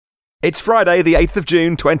It's Friday, the 8th of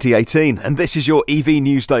June 2018, and this is your EV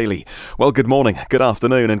News Daily. Well, good morning, good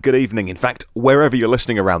afternoon, and good evening. In fact, wherever you're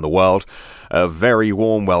listening around the world, a very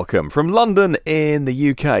warm welcome from London in the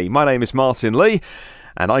UK. My name is Martyn Lee,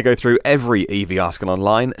 and I go through every EV article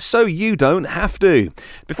online, so you don't have to.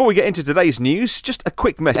 Before we get into today's news, just a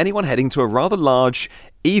quick message. Anyone heading to a rather large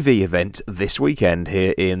EV event this weekend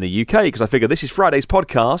here in the UK, because I figure this is Friday's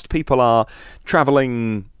podcast. People are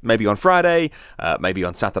travelling maybe on Friday, maybe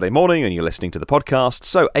on Saturday morning, and you're listening to the podcast.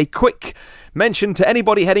 So a quick mention to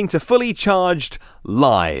anybody heading to Fully Charged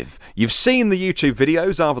Live. You've seen the YouTube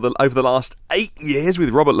videos over the last 8 years with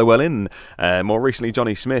Robert Llewellyn, and more recently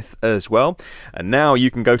Johnny Smith as well. And now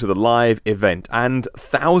you can go to the live event, and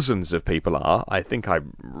thousands of people are. I think I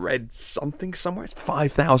read something somewhere. It's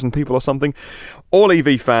 5,000 people or something. All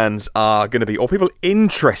EV fans are going to be, or people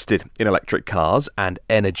interested in electric cars and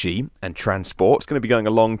energy and transport, is going to be going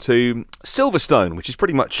along to Silverstone, which is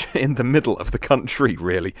pretty much in the middle of the country,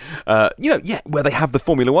 really. Where they have the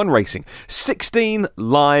Formula 1 racing. 16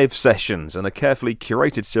 live sessions and a carefully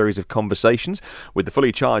curated series of conversations with the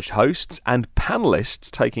fully charged hosts and panellists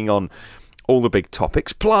taking on all the big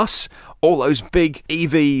topics, plus all those big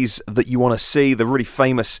EVs that you want to see, the really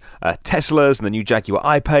famous Teslas and the new Jaguar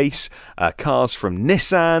I-Pace, cars from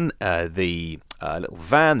Nissan, the little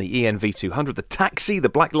van, the ENV200, the taxi, the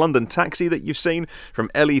Black London taxi that you've seen from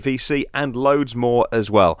LEVC, and loads more as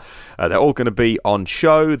well. They're all going to be on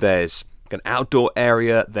show. There's an outdoor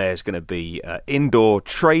area, there's going to be indoor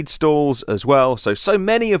trade stalls as well. So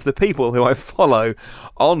many of the people who I follow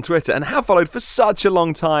on Twitter and have followed for such a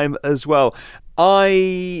long time as well.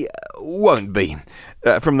 I won't be.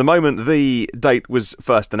 From the moment the date was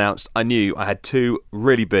first announced, I knew I had two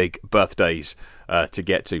really big birthdays to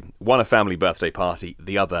get to. One a family birthday party,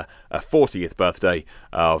 the other a 40th birthday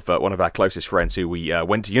of one of our closest friends who we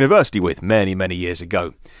went to university with many, many years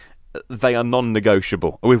ago. They are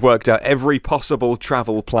non-negotiable. We've worked out every possible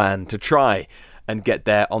travel plan to try and get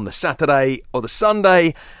there on the Saturday or the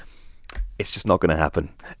Sunday. It's just not going to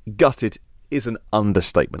happen. Gutted is an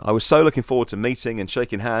understatement. I was so looking forward to meeting and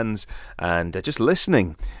shaking hands and just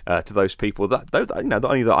listening to those people that not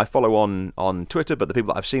only that I follow on Twitter, but the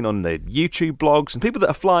people that I've seen on the YouTube blogs and people that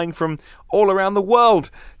are flying from all around the world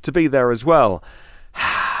to be there as well.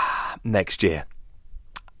 Next year.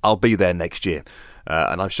 I'll be there next year.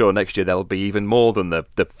 And I'm sure next year there'll be even more than the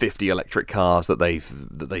 50 electric cars that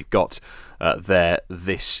they've got there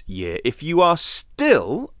this year. If you are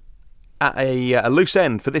still at a loose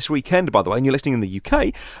end for this weekend, by the way, and you're listening in the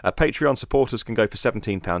UK, Patreon supporters can go for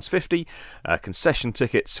 £17.50, concession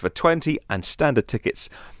tickets for £20, and standard tickets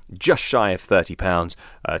just shy of £30.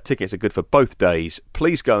 Tickets are good for both days.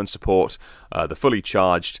 Please go and support the Fully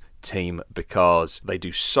Charged team, because they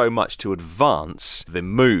do so much to advance the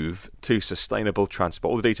move to sustainable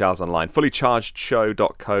transport. All the details online,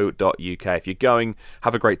 fullychargedshow.co.uk. If you're going,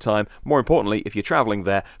 have a great time. More importantly, if you're travelling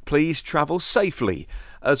there, please travel safely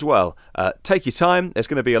as well. Take your time. There's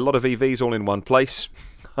going to be a lot of EVs all in one place.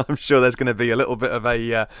 I'm sure there's going to be a little bit of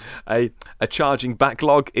a charging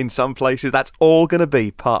backlog in some places. That's all going to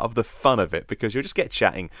be part of the fun of it, because you'll just get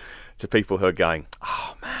chatting to people who are going,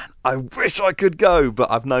 oh man, I wish I could go, but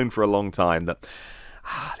I've known for a long time that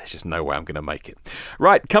there's just no way I'm going to make it.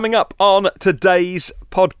 Right, coming up on today's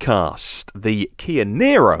podcast, the Kia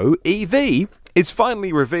Niro EV is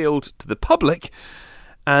finally revealed to the public,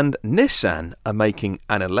 and Nissan are making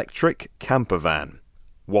an electric camper van.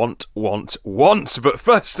 Want. But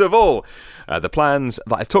first of all, the plans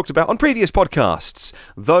that I've talked about on previous podcasts,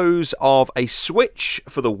 those of a switch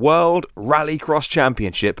for the World Rallycross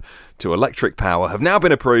Championship to electric power, have now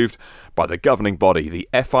been approved by the governing body, the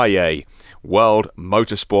FIA, World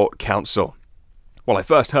Motorsport Council. Well, I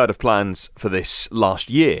first heard of plans for this last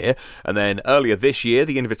year, and then earlier this year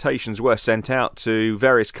the invitations were sent out to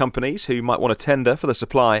various companies who might want to tender for the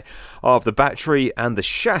supply of the battery and the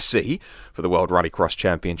chassis for the World Rallycross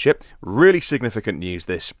Championship. Really significant news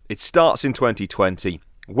this. It starts in 2020.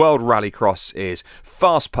 World Rallycross is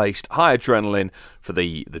fast-paced, high adrenaline for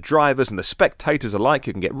the drivers and the spectators alike.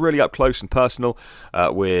 You can get really up close and personal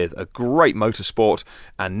with a great motorsport,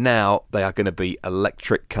 and now they are going to be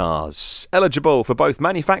electric cars, eligible for both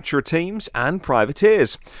manufacturer teams and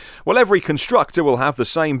privateers. Well, every constructor will have the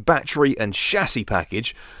same battery and chassis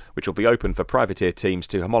package, which will be open for privateer teams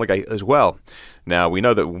to homologate as well. Now, we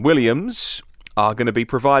know that Williams are going to be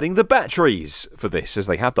providing the batteries for this, as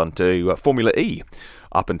they have done to Formula E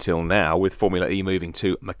up until now, with Formula E moving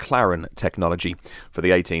to McLaren technology for the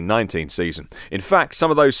 18-19 season. In fact,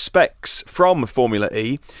 some of those specs from Formula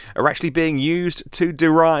E are actually being used to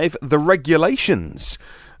derive the regulations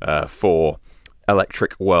for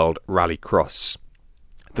Electric World Rallycross.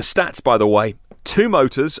 The stats, by the way, 2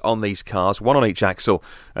 motors on these cars, 1 on each axle,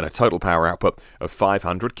 and a total power output of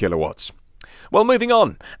 500 kilowatts. Well, moving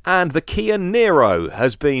on, and the Kia Niro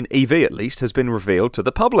has been, EV at least, has been revealed to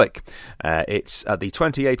the public. It's at the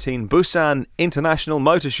 2018 Busan International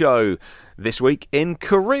Motor Show this week in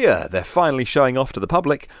Korea. They're finally showing off to the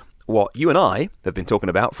public what you and I have been talking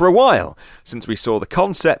about for a while, since we saw the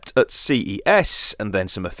concept at CES and then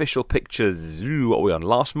some official pictures, what were we on,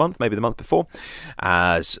 last month, maybe the month before,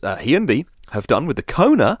 as Hyundai have done with the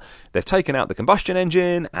Kona. They've taken out the combustion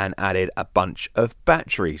engine and added a bunch of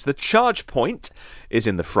batteries. The charge point is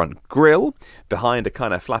in the front grille, behind a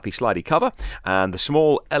kind of flappy slidey cover, and the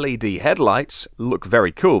small LED headlights look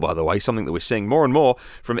very cool, by the way, something that we're seeing more and more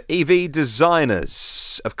from EV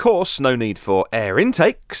designers. Of course, no need for air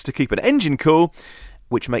intakes to keep an engine cool,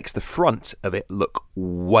 which makes the front of it look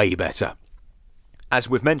way better. As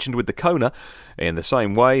we've mentioned with the Kona, in the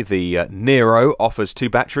same way, the Niro offers 2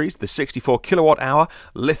 batteries. The 64 kilowatt-hour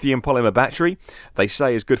lithium polymer battery, they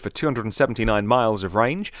say, is good for 279 miles of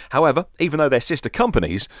range. However, even though they're sister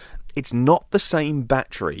companies, it's not the same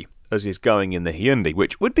battery as is going in the Hyundai,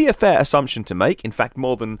 which would be a fair assumption to make. In fact,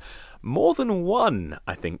 more than one,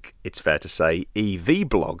 I think it's fair to say, EV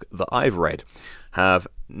blog that I've read have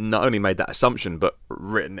not only made that assumption, but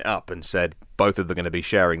written it up and said both of them are going to be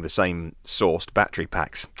sharing the same sourced battery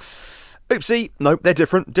packs. Oopsie, no, they're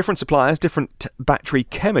different suppliers, different battery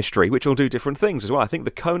chemistry, which will do different things as well. I think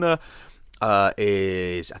the Kona I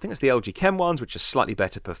think it's the LG Chem ones, which are slightly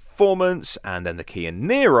better performance, and then the Kia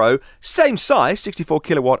Niro, same size, 64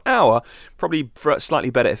 kilowatt hour, probably for slightly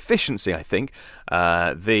better efficiency, I think.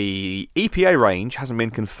 The EPA range hasn't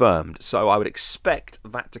been confirmed, so I would expect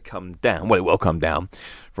that to come down. Well, it will come down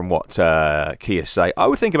from what Kia say. I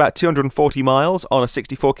would think about 240 miles on a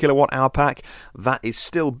 64 kilowatt hour pack. That is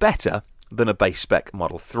still better than a base spec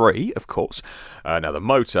Model 3, of course. Now, the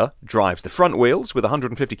motor drives the front wheels with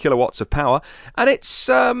 150 kilowatts of power, and it's,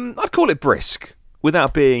 I'd call it brisk,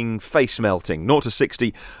 without being face-melting. 0 to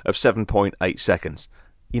 60 of 7.8 seconds.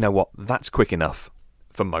 You know what? That's quick enough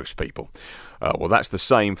for most people. Well, that's the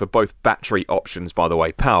same for both battery options, by the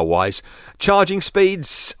way, power-wise. Charging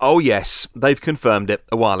speeds, oh yes, they've confirmed it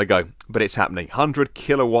a while ago, but it's happening. 100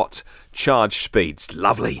 kilowatt charge speeds.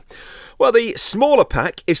 Lovely. Well, the smaller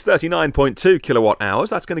pack is 39.2 kilowatt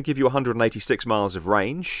hours. That's going to give you 186 miles of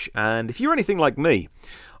range. And if you're anything like me,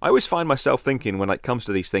 I always find myself thinking when it comes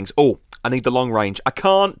to these things, oh, I need the long range. I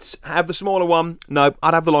can't have the smaller one. No,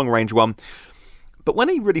 I'd have the long range one. But when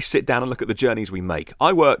you really sit down and look at the journeys we make,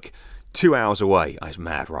 I work 2 hours away. I'm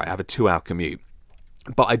mad, right? I have a 2-hour commute.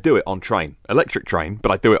 But I do it on train. Electric train,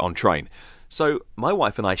 but I do it on train. So my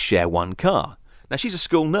wife and I share one car. Now, she's a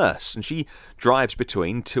school nurse, and she drives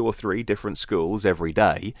between 2 or 3 different schools every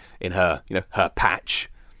day in her, her patch,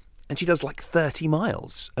 and she does like 30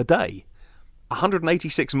 miles a day.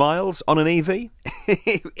 186 miles on an EV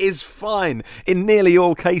is fine in nearly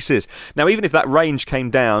all cases. Now, even if that range came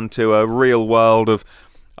down to a real world of,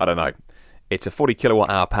 I don't know, it's a 40 kilowatt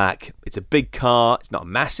hour pack, it's a big car, it's not a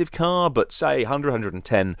massive car, but say 100,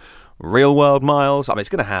 110 real world miles. I mean, it's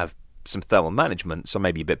going to have some thermal management, so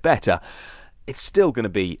maybe a bit better. It's still going to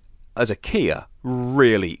be, as a Kia,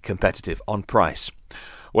 really competitive on price.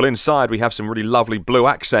 Well, inside we have some really lovely blue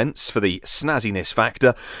accents for the snazziness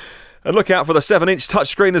factor. And look out for the 7-inch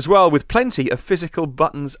touchscreen as well, with plenty of physical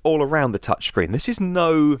buttons all around the touchscreen. This is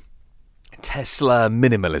no Tesla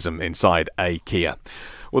minimalism inside a Kia.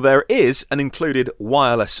 Well, there is an included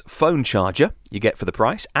wireless phone charger you get for the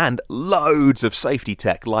price, and loads of safety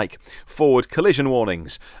tech like forward collision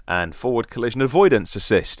warnings and forward collision avoidance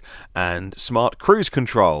assist and smart cruise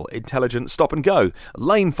control, intelligent stop and go,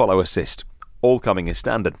 lane follow assist, all coming as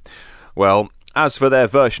standard. Well, as for their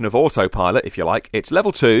version of autopilot, if you like, it's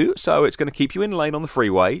level 2, so it's going to keep you in lane on the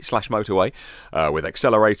freeway/motorway with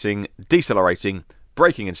accelerating, decelerating,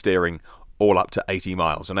 braking and steering, all up to 80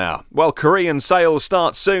 miles an hour. Well, Korean sales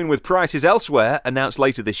start soon with prices elsewhere announced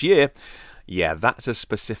later this year. Yeah, that's as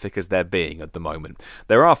specific as they're being at the moment.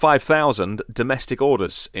 There are 5,000 domestic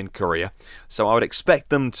orders in Korea, so I would expect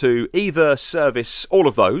them to either service all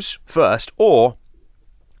of those first, or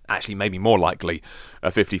actually maybe more likely a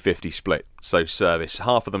 50-50 split. So service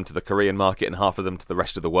half of them to the Korean market and half of them to the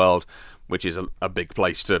rest of the world, which is a big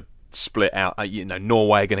place to split out.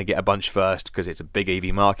 Norway are going to get a bunch first because it's a big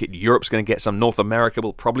EV market. Europe's going to get some. North America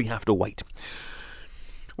will probably have to wait.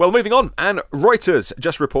 Well, moving on, and Reuters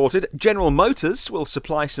just reported General Motors will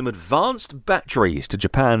supply some advanced batteries to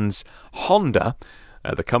Japan's Honda.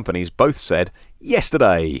 The companies both said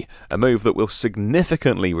yesterday, a move that will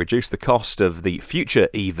significantly reduce the cost of the future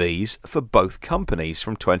EVs for both companies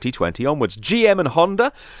from 2020 onwards. GM and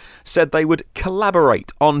Honda said they would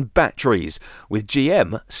collaborate on batteries, with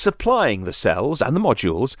GM supplying the cells and the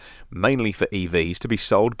modules, mainly for EVs, to be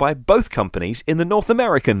sold by both companies in the North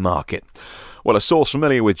American market. Well, a source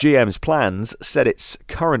familiar with GM's plans said its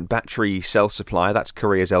current battery cell supplier, that's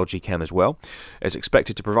Korea's LG Chem as well, is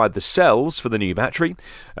expected to provide the cells for the new battery,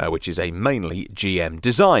 which is a mainly GM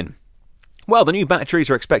design. Well, the new batteries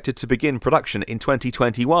are expected to begin production in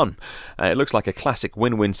 2021. It looks like a classic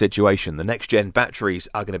win-win situation. The next-gen batteries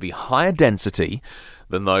are going to be higher density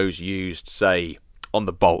than those used, say, on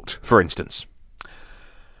the Bolt, for instance.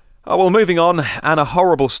 Oh, well, moving on, and a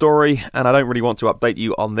horrible story, and I don't really want to update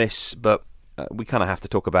you on this, but we kind of have to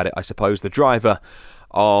talk about it, I suppose. The driver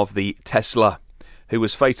of the Tesla, who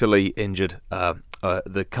was fatally injured,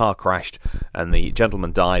 the car crashed, and the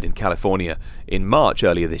gentleman died in California in March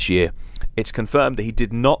earlier this year. It's confirmed that he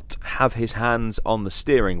did not have his hands on the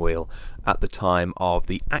steering wheel at the time of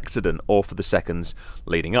the accident or for the seconds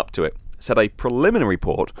leading up to it, said a preliminary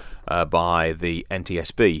report by the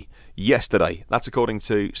NTSB yesterday. That's according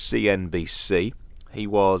to CNBC.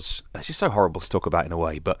 This is so horrible to talk about in a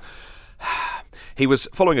way, but he was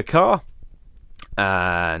following a car,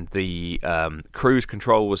 and the cruise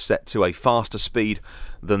control was set to a faster speed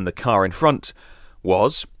than the car in front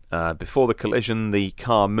was. Before the collision, the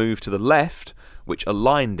car moved to the left, which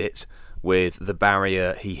aligned it with the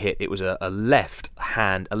barrier he hit. It was a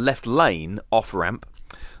left lane off-ramp.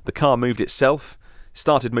 The car moved itself,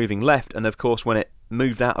 started moving left, and of course when it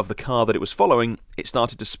moved out of the car that it was following, it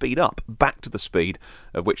started to speed up, back to the speed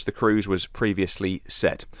of which the cruise was previously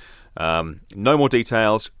set. No more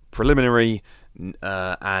details, preliminary,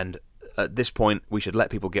 and at this point we should let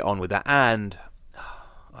people get on with that, and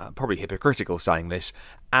probably hypocritical saying this,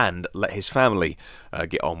 and let his family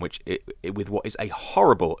get on with what is a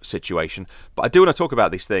horrible situation. But I do want to talk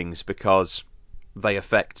about these things because they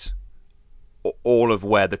affect all of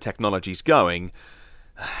where the technology's going.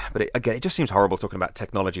 But again, it just seems horrible talking about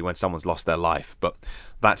technology when someone's lost their life. But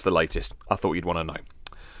that's the latest. I thought you'd want to know.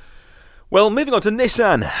 Well, moving on to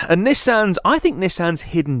Nissan. I think Nissan's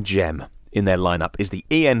hidden gem in their lineup is the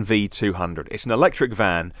ENV200. It's an electric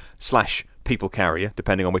van / people carrier,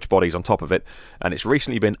 depending on which body's on top of it, and it's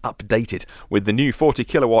recently been updated with the new 40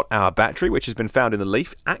 kilowatt hour battery, which has been found in the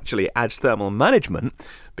Leaf. Actually, it adds thermal management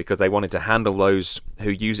because they wanted to handle those who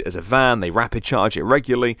use it as a van. They rapid charge it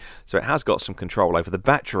regularly, so it has got some control over the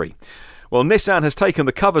battery. Well, Nissan has taken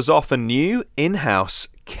the covers off a new in-house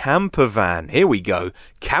camper van. Here we go,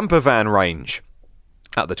 camper van range.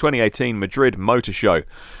 At the 2018 Madrid Motor Show,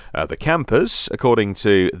 the campers, according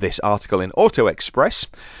to this article in Auto Express,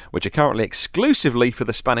 which are currently exclusively for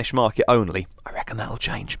the Spanish market only, I reckon that'll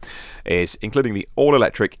change, is including the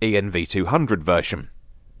all-electric ENV200 version.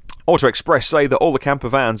 Auto Express say that all the camper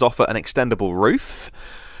vans offer an extendable roof,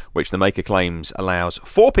 which the maker claims allows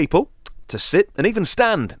 4 people to sit and even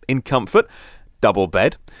stand in comfort, double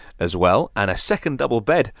bed as well, and a second double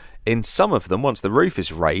bed in some of them once the roof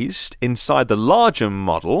is raised. Inside the larger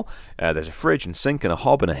model, there's a fridge and sink and a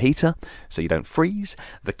hob and a heater, so you don't freeze.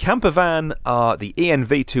 The camper van, the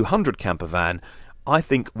ENV200 camper van, I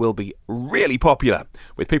think will be really popular,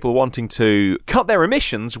 with people wanting to cut their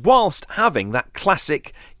emissions whilst having that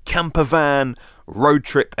classic camper van road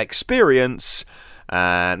trip experience,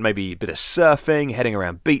 and maybe a bit of surfing, heading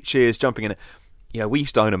around beaches, jumping in. We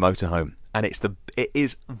used to own a motorhome, and it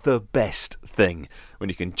is the best thing when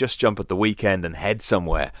you can just jump at the weekend and head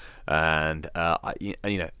somewhere. And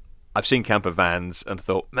I've seen camper vans and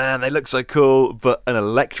thought, man, they look so cool, but an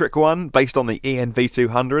electric one based on the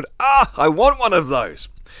ENV200, I want one of those.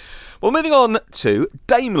 Well, moving on to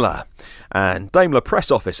Daimler. And Daimler Press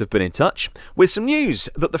Office have been in touch with some news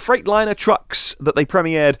that the Freightliner trucks that they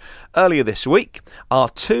premiered earlier this week are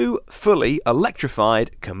 2 fully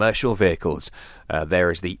electrified commercial vehicles. There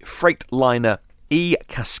is the Freightliner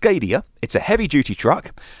E-Cascadia, it's a heavy-duty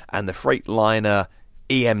truck, and the Freightliner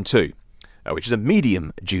EM2, which is a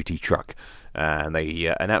medium-duty truck. And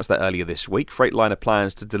they announced that earlier this week. Freightliner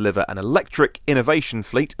plans to deliver an electric innovation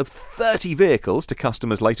fleet of 30 vehicles to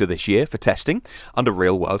customers later this year for testing under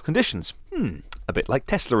real-world conditions. A bit like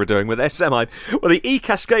Tesla are doing with their semi. Well, the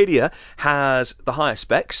E-Cascadia has the higher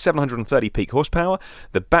specs, 730 peak horsepower.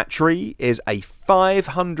 The battery is a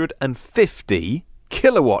 550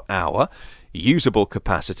 kilowatt hour usable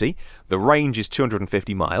capacity. The range is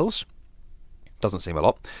 250 miles. Doesn't seem a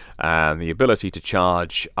lot. And the ability to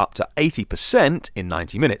charge up to 80% in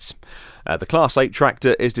 90 minutes. The Class 8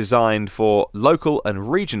 tractor is designed for local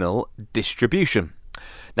and regional distribution.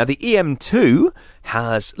 Now, the EM2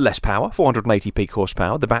 has less power, 480 peak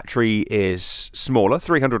horsepower. The battery is smaller,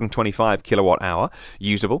 325 kilowatt hour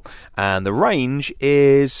usable. And the range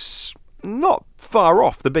is not far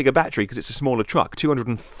off the bigger battery because it's a smaller truck,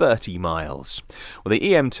 230 miles. Well, the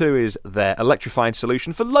EM2 is their electrified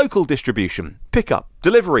solution for local distribution, pickup,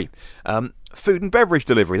 delivery, food and beverage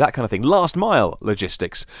delivery, that kind of thing, last mile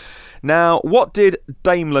logistics. Now, what did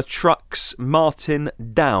Daimler Truck's Martyn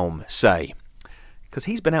Daum say? Because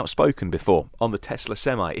he's been outspoken before on the Tesla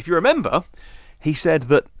Semi. If you remember, he said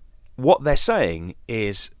that what they're saying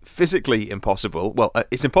is physically impossible. Well,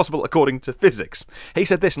 it's impossible according to physics. He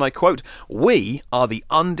said this, and I quote, "We are the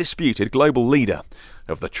undisputed global leader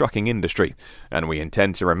of the trucking industry, and we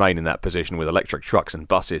intend to remain in that position with electric trucks and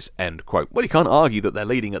buses," end quote. Well, you can't argue that they're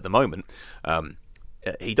leading at the moment.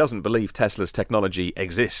 He doesn't believe Tesla's technology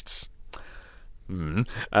exists.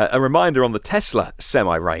 A reminder on the Tesla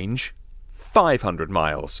Semi range, 500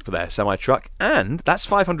 miles for their semi-truck, and that's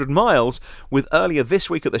 500 miles with earlier this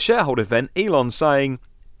week at the shareholder event Elon saying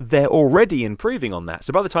they're already improving on that.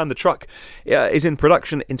 So by the time the truck is in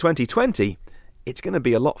production in 2020, it's going to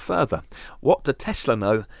be a lot further. What do Tesla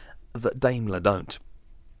know that Daimler don't?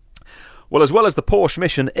 Well, as well as the Porsche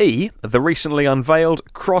Mission E, the recently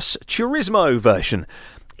unveiled Cross Turismo version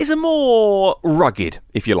is a more rugged,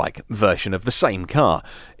 if you like, version of the same car.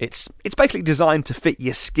 It's basically designed to fit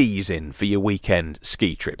your skis in for your weekend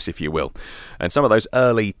ski trips, if you will. And some of those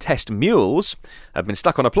early test mules have been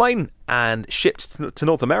stuck on a plane and shipped to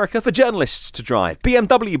North America for journalists to drive.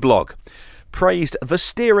 BMW blog praised the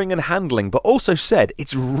steering and handling, but also said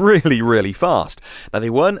it's really, really fast. Now, they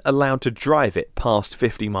weren't allowed to drive it past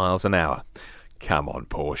 50 miles an hour. Come on,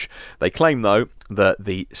 Porsche. They claim, though, that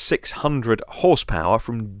the 600 horsepower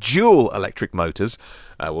from dual electric motors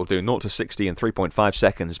will do 0 to 60 in 3.5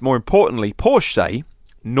 seconds. More importantly, Porsche say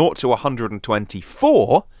 0 to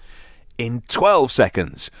 124 in 12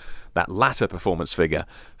 seconds. That latter performance figure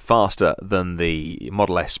faster than the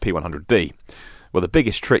Model S P100D. Well, the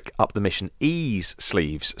biggest trick up the Mission E's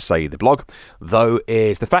sleeves, say the blog, though,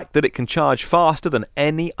 is the fact that it can charge faster than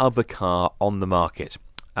any other car on the market.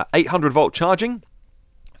 800-volt charging,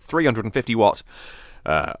 350 watt,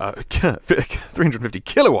 350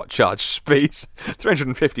 kilowatt charge speeds.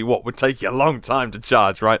 350 watt would take you a long time to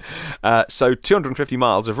charge, right? So 250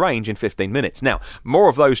 miles of range in 15 minutes. Now, more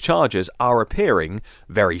of those chargers are appearing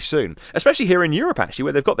very soon, especially here in Europe, actually,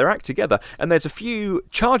 where they've got their act together, and there's a few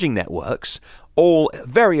charging networks, all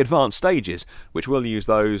very advanced stages, which will use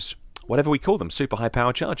those, whatever we call them, super high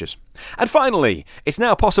power chargers. And finally, it's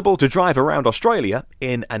now possible to drive around Australia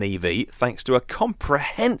in an EV thanks to a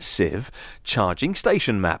comprehensive charging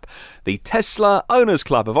station map. The Tesla Owners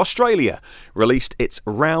Club of Australia released its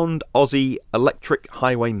Round Aussie Electric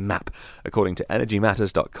Highway Map, according to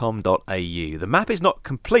energymatters.com.au. The map is not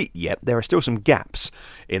complete yet. There are still some gaps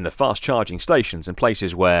in the fast charging stations and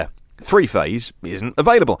places where three-phase isn't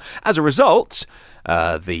available. As a result,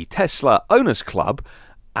 the Tesla Owners Club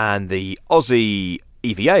and the Aussie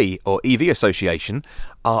EVA, or EV Association,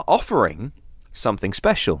 are offering something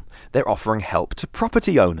special. They're offering help to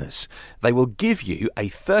property owners. They will give you a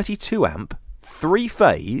 32 amp,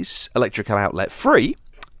 three-phase electrical outlet free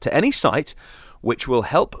to any site, which will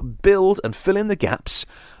help build and fill in the gaps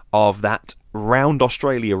of that round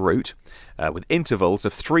Australia route with intervals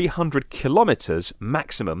of 300 kilometres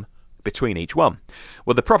maximum between each one.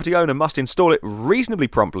 Well, the property owner must install it reasonably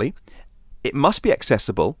promptly. It must be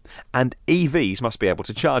accessible, and EVs must be able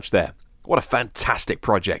to charge there. What a fantastic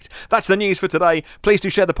project. That's the news for today. Please do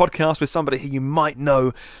share the podcast with somebody who you might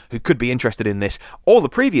know who could be interested in this. All the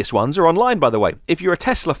previous ones are online, by the way. If you're a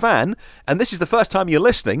Tesla fan, and this is the first time you're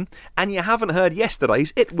listening, and you haven't heard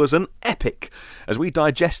yesterday's, it was an epic, as we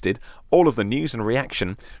digested all of the news and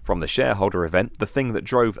reaction from the shareholder event, the thing that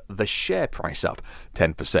drove the share price up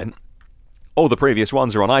 10%. All the previous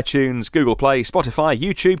ones are on iTunes, Google Play, Spotify,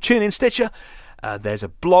 YouTube, TuneIn, Stitcher. There's a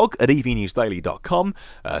blog at evnewsdaily.com,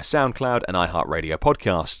 SoundCloud and iHeartRadio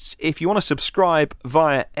podcasts. If you want to subscribe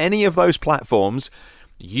via any of those platforms,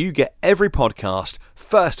 you get every podcast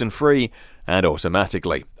first and free and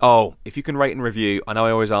automatically. Oh, if you can rate and review, I know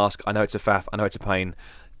I always ask, I know it's a faff, I know it's a pain.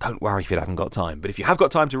 Don't worry if you haven't got time. But if you have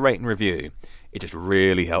got time to rate and review, it just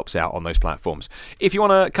really helps out on those platforms. If you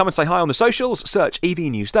want to come and say hi on the socials, search EV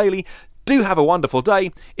News Daily. Do have a wonderful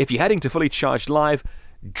day. If you're heading to Fully Charged Live,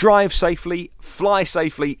 drive safely, fly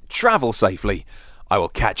safely, travel safely. I will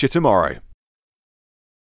catch you tomorrow.